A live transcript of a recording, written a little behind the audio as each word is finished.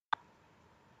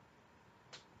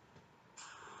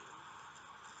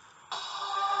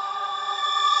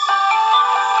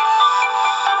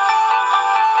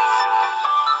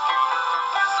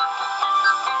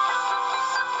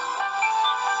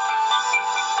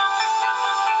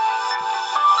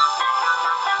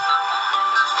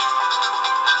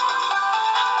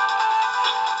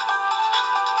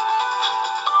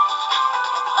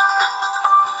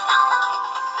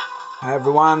Hi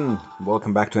everyone,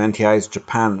 welcome back to NTI's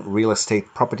Japan Real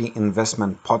Estate Property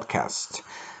Investment Podcast.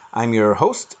 I'm your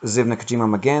host, Ziv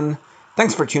Nakajima again.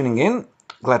 Thanks for tuning in.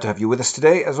 Glad to have you with us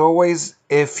today, as always.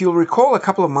 If you'll recall, a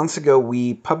couple of months ago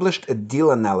we published a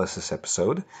deal analysis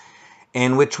episode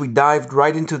in which we dived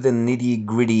right into the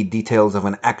nitty-gritty details of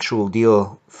an actual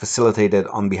deal facilitated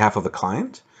on behalf of a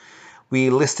client. We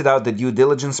listed out the due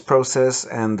diligence process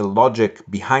and the logic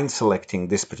behind selecting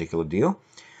this particular deal.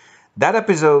 That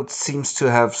episode seems to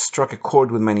have struck a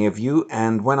chord with many of you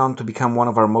and went on to become one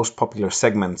of our most popular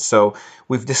segments, so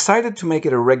we've decided to make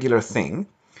it a regular thing.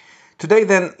 Today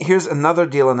then, here's another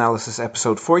deal analysis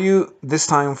episode for you, this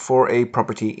time for a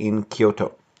property in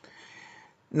Kyoto.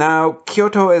 Now,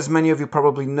 Kyoto, as many of you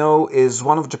probably know, is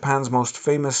one of Japan's most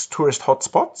famous tourist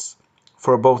hotspots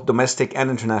for both domestic and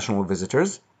international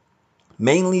visitors,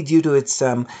 mainly due to its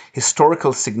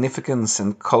historical significance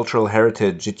and cultural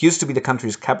heritage. It used to be the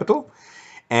country's capital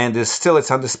and is still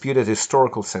its undisputed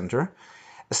historical center.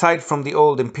 Aside from the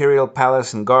old imperial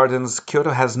palace and gardens, Kyoto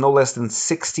has no less than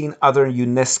 16 other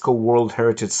UNESCO World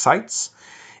Heritage sites,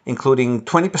 including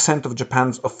 20% of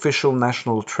Japan's official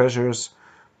national treasures,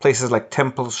 places like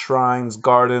temples, shrines,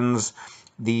 gardens,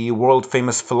 the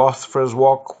world-famous Philosopher's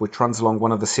Walk, which runs along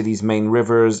one of the city's main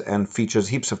rivers and features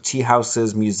heaps of tea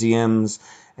houses, museums,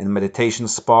 and meditation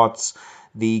spots,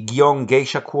 the Gyeong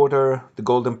Geisha Quarter, the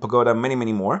Golden Pagoda, many,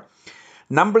 many more.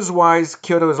 Numbers-wise,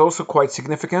 Kyoto is also quite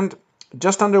significant.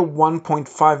 Just under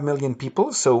 1.5 million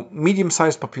people, so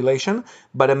medium-sized population,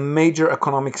 but a major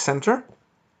economic center.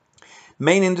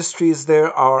 Main industries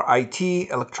there are IT,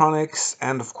 electronics,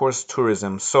 and of course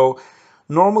tourism. So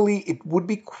normally it would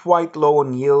be quite low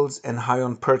on yields and high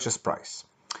on purchase price.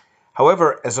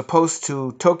 However, as opposed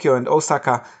to Tokyo and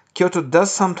Osaka, Kyoto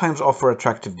does sometimes offer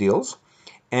attractive deals,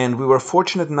 and we were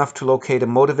fortunate enough to locate a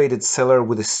motivated seller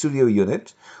with a studio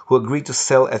unit who agreed to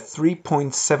sell at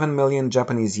 3.7 million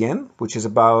Japanese yen, which is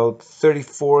about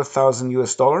 34,000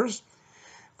 US dollars.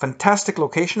 Fantastic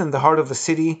location in the heart of the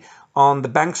city on the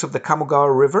banks of the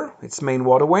Kamogawa River, its main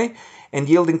waterway, and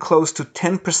yielding close to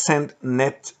 10%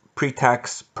 net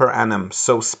pre-tax per annum.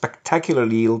 So spectacular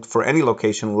yield for any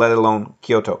location, let alone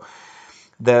Kyoto.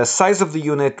 The size of the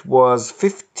unit was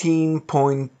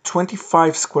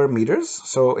 15.25 square meters,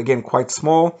 so again, quite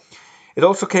small. It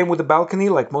also came with a balcony,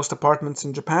 like most apartments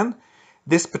in Japan.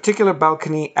 This particular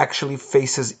balcony actually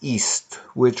faces east,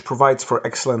 which provides for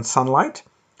excellent sunlight.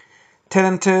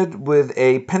 Tenanted with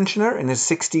a pensioner in his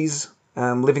 60s,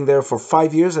 living there for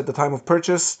 5 years at the time of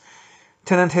purchase.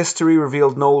 Tenant history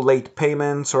revealed no late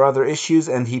payments or other issues,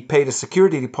 and he paid a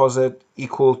security deposit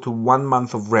equal to 1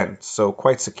 month of rent, so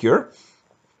quite secure.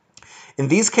 In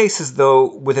these cases,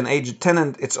 though, with an aged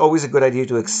tenant, it's always a good idea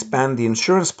to expand the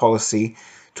insurance policy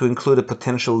to include a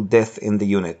potential death in the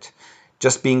unit.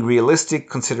 Just being realistic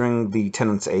considering the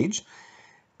tenant's age.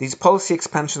 These policy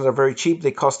expansions are very cheap. They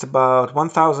cost about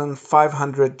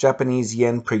 1,500 Japanese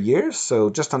yen per year, so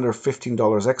just under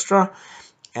 $15 extra.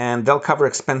 And they'll cover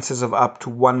expenses of up to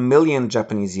 1 million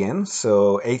Japanese yen,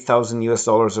 so 8,000 US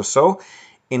dollars or so,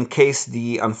 in case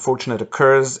the unfortunate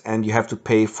occurs and you have to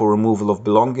pay for removal of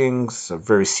belongings, a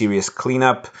very serious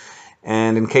cleanup,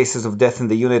 and in cases of death in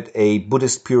the unit, a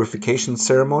Buddhist purification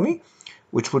ceremony,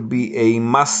 which would be a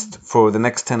must for the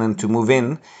next tenant to move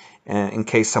in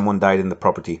case someone died in the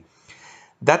property.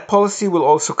 That policy will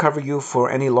also cover you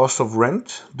for any loss of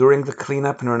rent during the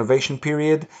cleanup and renovation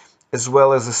period, as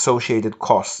well as associated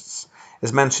costs.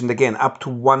 As mentioned again, up to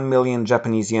 1 million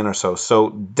Japanese yen or so.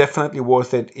 So definitely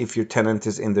worth it if your tenant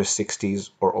is in their 60s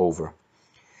or over.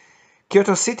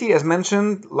 Kyoto City, as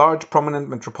mentioned, large prominent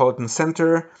metropolitan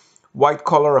center, white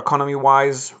collar economy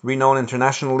wise, renowned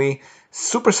internationally,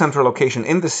 super central location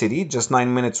in the city, just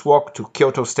 9 minutes walk to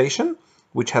Kyoto Station,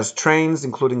 which has trains,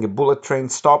 including a bullet train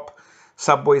stop,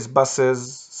 subways,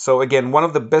 buses. So again, one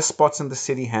of the best spots in the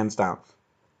city, hands down.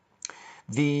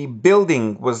 The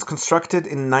building was constructed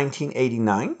in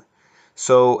 1989.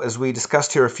 So as we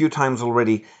discussed here a few times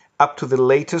already, up to the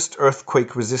latest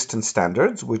earthquake resistant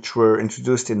standards, which were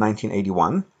introduced in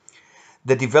 1981.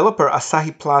 The developer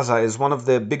Asahi Plaza is one of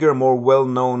the bigger, more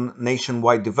well-known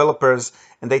nationwide developers,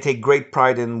 and they take great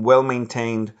pride in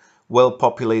well-maintained,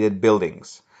 well-populated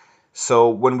buildings. So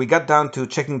when we got down to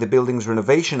checking the building's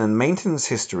renovation and maintenance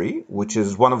history, which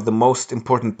is one of the most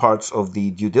important parts of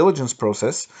the due diligence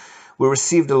process, we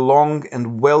received a long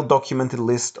and well-documented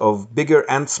list of bigger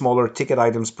and smaller ticket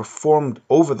items performed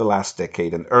over the last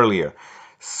decade and earlier.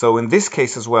 So in this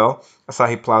case as well,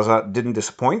 Asahi Plaza didn't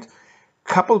disappoint,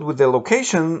 coupled with their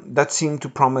location that seemed to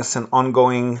promise an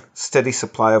ongoing, steady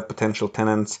supply of potential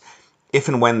tenants if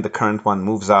and when the current one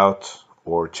moves out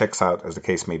or checks out, as the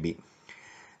case may be.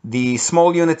 The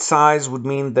small unit size would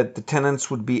mean that the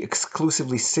tenants would be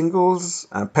exclusively singles,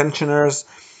 pensioners.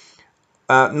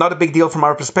 Not a big deal from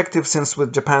our perspective, since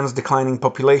with Japan's declining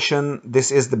population,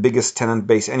 this is the biggest tenant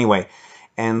base anyway,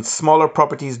 and smaller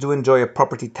properties do enjoy a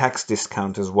property tax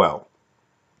discount as well.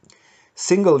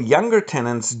 Single younger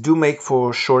tenants do make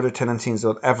for shorter tenancies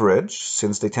on average,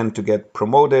 since they tend to get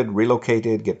promoted,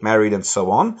 relocated, get married, and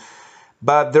so on.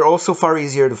 But they're also far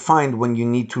easier to find when you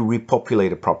need to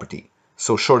repopulate a property,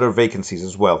 so shorter vacancies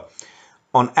as well.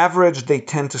 On average, they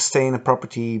tend to stay in a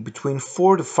property between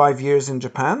 4 to 5 years in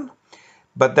Japan,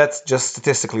 but that's just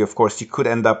statistically, of course. You could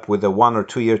end up with a 1 or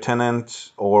 2 year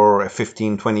tenant or a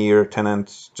 15, 20-year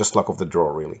tenant, just luck of the draw,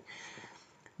 really.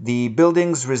 The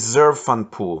building's reserve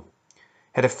fund pool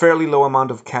had a fairly low amount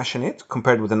of cash in it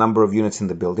compared with the number of units in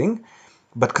the building,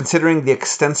 but considering the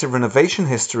extensive renovation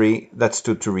history, that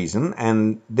stood to reason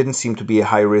and didn't seem to be a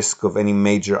high risk of any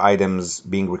major items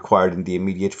being required in the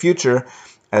immediate future,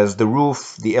 as the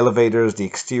roof, the elevators, the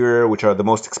exterior, which are the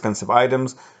most expensive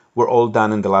items, were all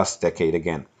done in the last decade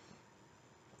again.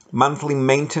 Monthly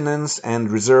maintenance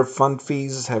and reserve fund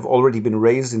fees have already been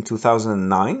raised in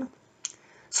 2009,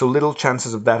 so little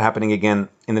chances of that happening again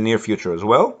in the near future as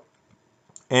well.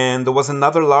 And there was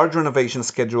another large renovation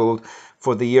scheduled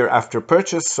for the year after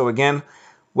purchase. So again,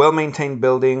 well-maintained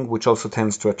building, which also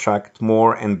tends to attract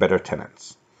more and better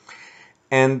tenants.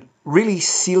 And really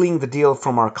sealing the deal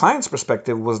from our client's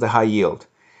perspective was the high yield.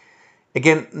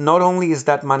 Again, not only is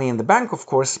that money in the bank, of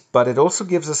course, but it also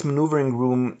gives us maneuvering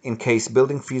room in case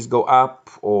building fees go up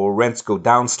or rents go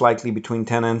down slightly between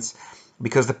tenants,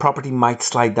 because the property might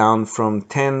slide down from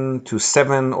 10 to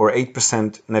 7 or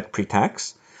 8% net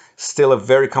pre-tax. Still a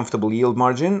very comfortable yield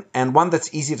margin, and one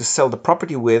that's easy to sell the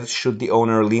property with should the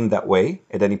owner lean that way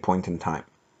at any point in time.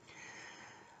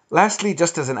 Lastly,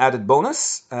 just as an added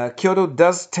bonus, Kyoto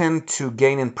does tend to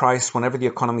gain in price whenever the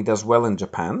economy does well in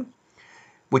Japan,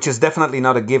 which is definitely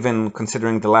not a given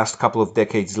considering the last couple of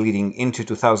decades leading into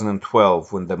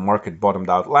 2012 when the market bottomed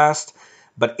out last.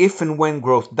 But if and when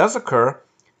growth does occur,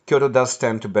 Kyoto does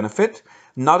stand to benefit,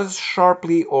 not as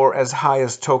sharply or as high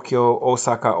as Tokyo,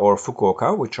 Osaka, or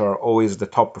Fukuoka, which are always the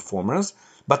top performers,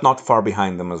 but not far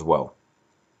behind them as well.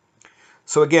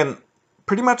 So again,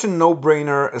 pretty much a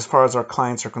no-brainer as far as our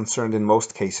clients are concerned in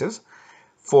most cases.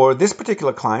 For this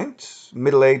particular client,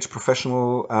 middle-aged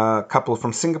professional couple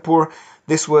from Singapore,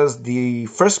 this was the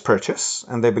first purchase,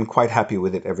 and they've been quite happy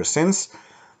with it ever since.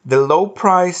 The low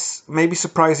price may be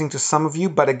surprising to some of you,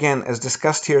 but again, as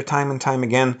discussed here time and time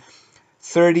again,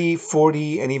 30,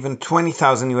 40, and even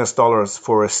 20,000 US dollars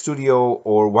for a studio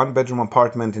or one-bedroom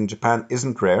apartment in Japan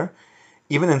isn't rare,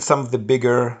 even in some of the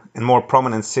bigger and more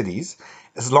prominent cities,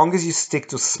 as long as you stick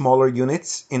to smaller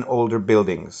units in older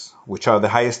buildings, which are the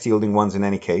highest yielding ones in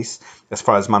any case, as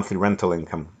far as monthly rental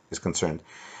income is concerned.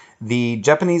 The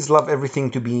Japanese love everything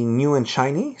to be new and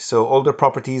shiny, so older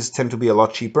properties tend to be a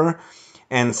lot cheaper.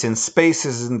 And since space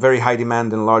is in very high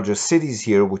demand in larger cities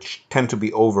here, which tend to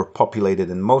be overpopulated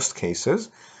in most cases,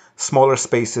 smaller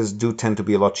spaces do tend to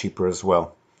be a lot cheaper as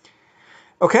well.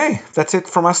 Okay, that's it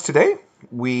from us today.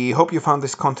 We hope you found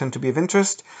this content to be of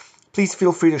interest. Please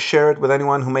feel free to share it with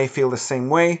anyone who may feel the same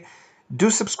way. Do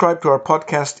subscribe to our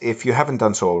podcast if you haven't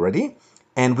done so already.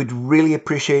 And we'd really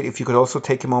appreciate if you could also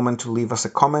take a moment to leave us a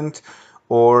comment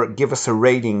or give us a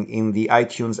rating in the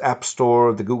iTunes App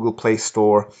Store, the Google Play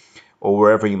Store, or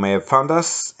wherever you may have found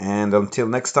us. And until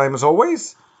next time, as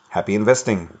always, happy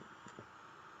investing.